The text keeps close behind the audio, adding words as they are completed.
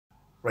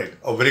Right.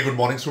 A very good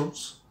morning,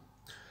 students.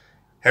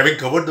 Having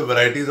covered the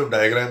varieties of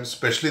diagrams,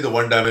 especially the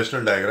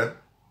one-dimensional diagram,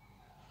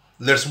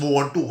 let's move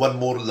on to one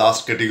more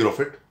last category of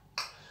it.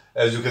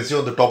 As you can see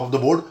on the top of the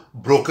board,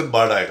 broken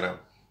bar diagram.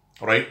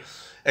 Right.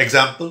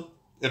 Example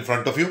in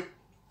front of you.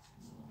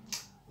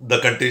 The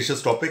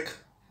contentious topic,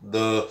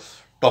 the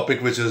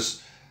topic which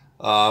is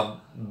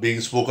being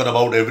spoken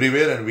about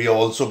everywhere, and we are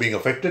also being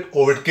affected,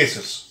 COVID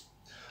cases.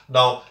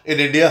 Now, in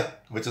India,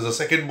 which is the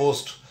second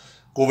most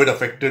COVID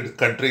affected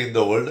country in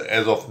the world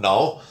as of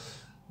now,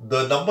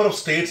 the number of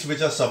states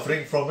which are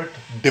suffering from it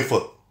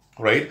differ,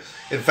 right?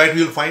 In fact,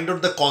 you'll find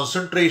out the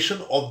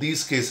concentration of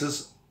these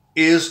cases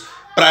is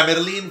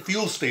primarily in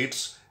few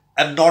states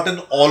and not in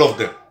all of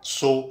them.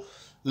 So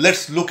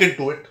let's look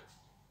into it.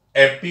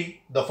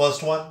 MP, the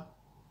first one,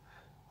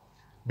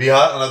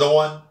 Bihar, another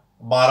one,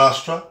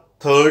 Maharashtra,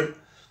 third,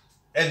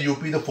 and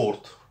UP, the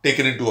fourth,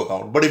 taken into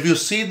account. But if you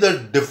see the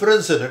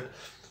difference in it,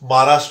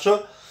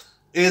 Maharashtra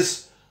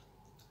is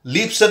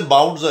leaps and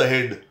bounds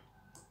ahead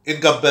in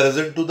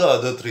comparison to the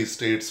other three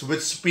states,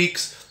 which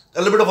speaks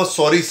a little bit of a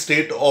sorry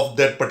state of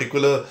that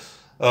particular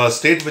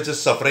state which is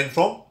suffering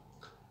from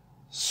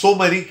so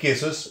many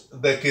cases.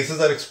 The cases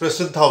are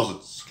expressed in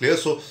thousands, clear?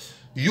 So,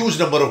 huge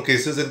number of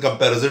cases in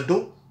comparison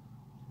to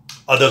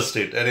other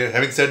state. And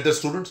having said that,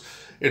 students,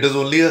 it is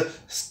only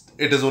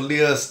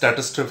a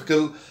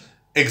statistical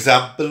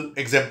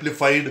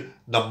exemplified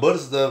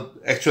numbers. The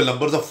actual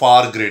numbers are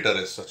far greater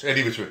as such.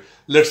 Any which way,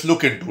 let's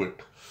look into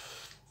it.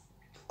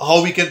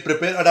 How we can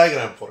prepare a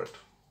diagram for it.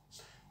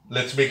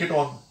 Let's make it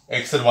on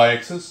x and y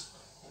axis.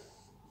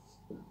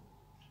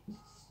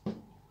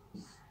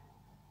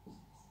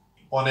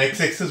 On x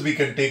axis, we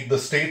can take the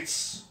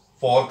states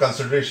for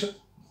consideration,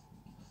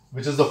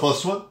 which is the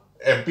first one,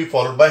 MP,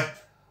 followed by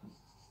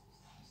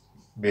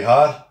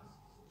Bihar,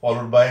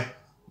 followed by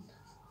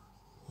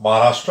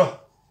Maharashtra,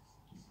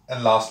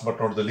 and last but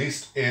not the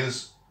least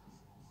is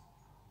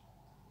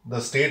the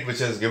state which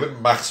has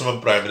given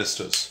maximum prime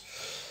ministers,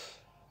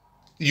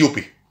 UP.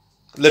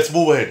 Let's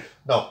move ahead.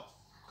 Now,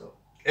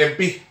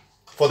 MP,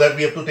 for that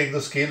we have to take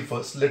the scale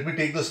first. Let me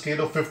take the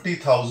scale of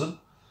 50,000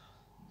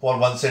 for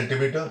 1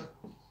 centimeter.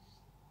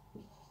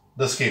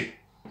 The scale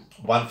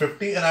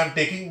 150, and I am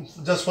taking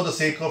just for the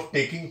sake of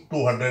taking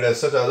 200 as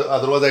such.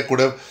 Otherwise, I could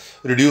have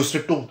reduced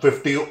it to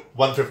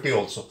 150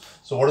 also.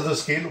 So, what is the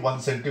scale? 1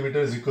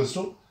 centimeter is equals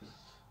to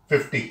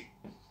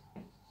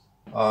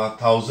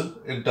 50,000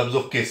 in terms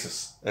of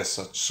cases as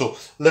such. So,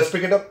 let's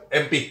pick it up.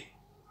 MP.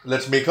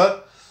 Let's make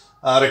a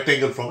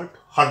rectangle from it.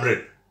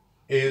 100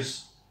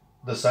 is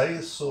the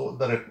size. So,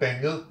 the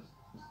rectangle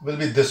will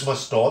be this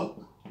much tall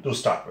to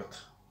start with.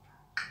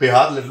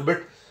 Bihar, little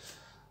bit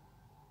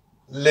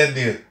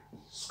lengthier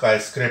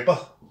skyscraper.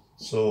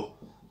 So,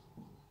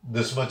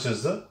 this much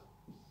is the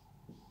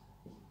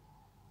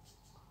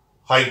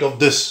height of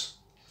this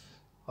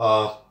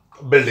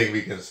building,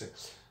 we can say.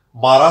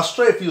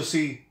 Maharashtra, if you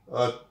see,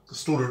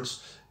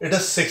 students, it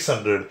is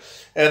 600,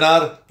 and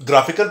our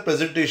graphical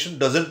presentation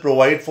doesn't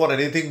provide for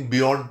anything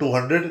beyond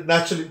 200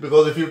 naturally,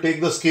 because if you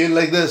take the scale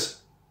like this,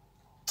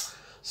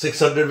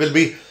 600 will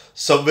be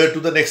somewhere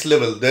to the next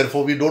level.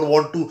 Therefore, we don't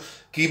want to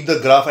keep the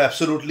graph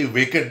absolutely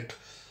vacant,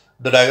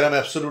 the diagram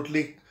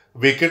absolutely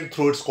vacant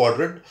through its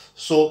quadrant.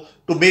 So,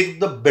 to make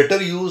the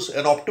better use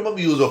and optimum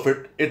use of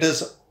it, it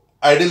is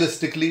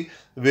idealistically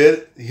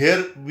where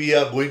here we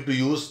are going to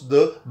use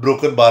the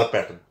broken bar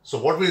pattern. So,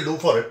 what we'll do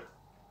for it,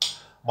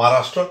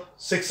 Maharashtra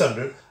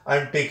 600, I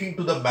am taking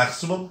to the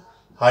maximum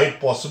height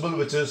possible,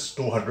 which is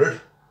 200.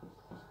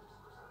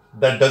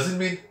 That doesn't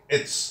mean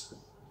its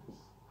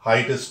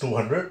height is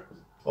 200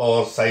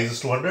 or size is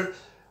 200.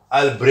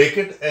 I'll break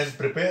it and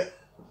prepare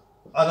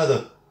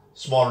another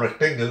small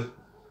rectangle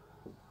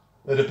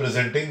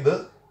representing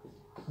the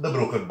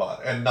broken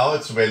bar, and now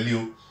its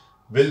value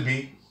will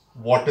be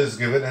what is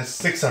given as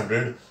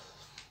 600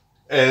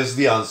 as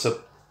the answer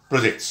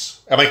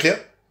projects. Am I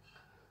clear?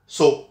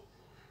 So,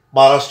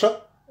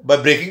 Maharashtra, by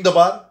breaking the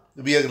bar,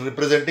 we are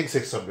representing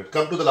 600.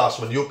 Come to the last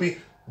one, UP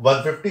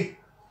 150.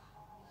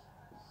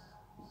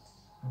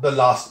 The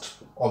last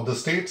of the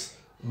states,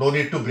 no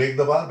need to break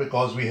the bar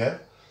because we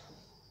have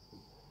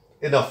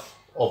enough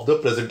of the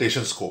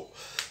presentation scope.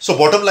 So,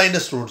 bottom line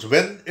is, students,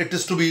 when it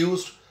is to be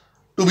used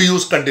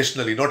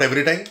conditionally, not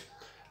every time.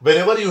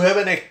 Whenever you have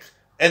an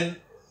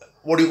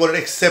what do you call it,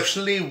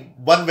 exceptionally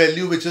one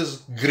value which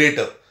is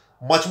greater,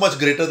 much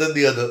greater than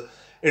the other,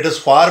 it is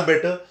far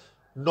better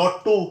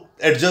not to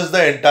adjust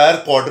the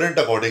entire quadrant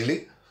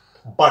accordingly,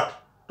 but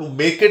to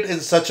make it in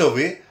such a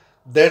way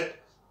that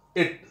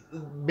it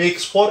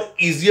makes for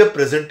easier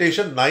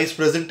presentation, nice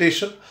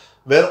presentation,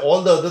 where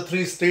all the other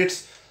three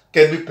states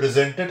can be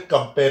presented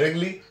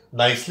comparingly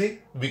nicely.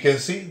 We can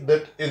see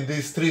that in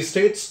these three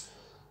states,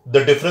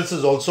 the difference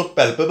is also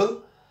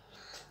palpable,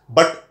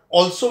 but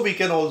also we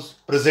can also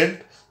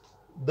present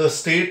the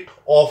state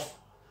of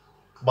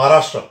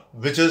Maharashtra,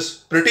 which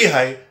is pretty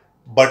high,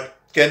 but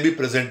can be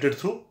presented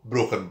through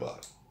broken bar.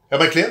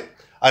 Am I clear?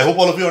 I hope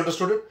all of you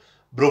understood it.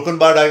 Broken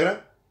bar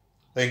diagram.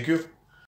 Thank you.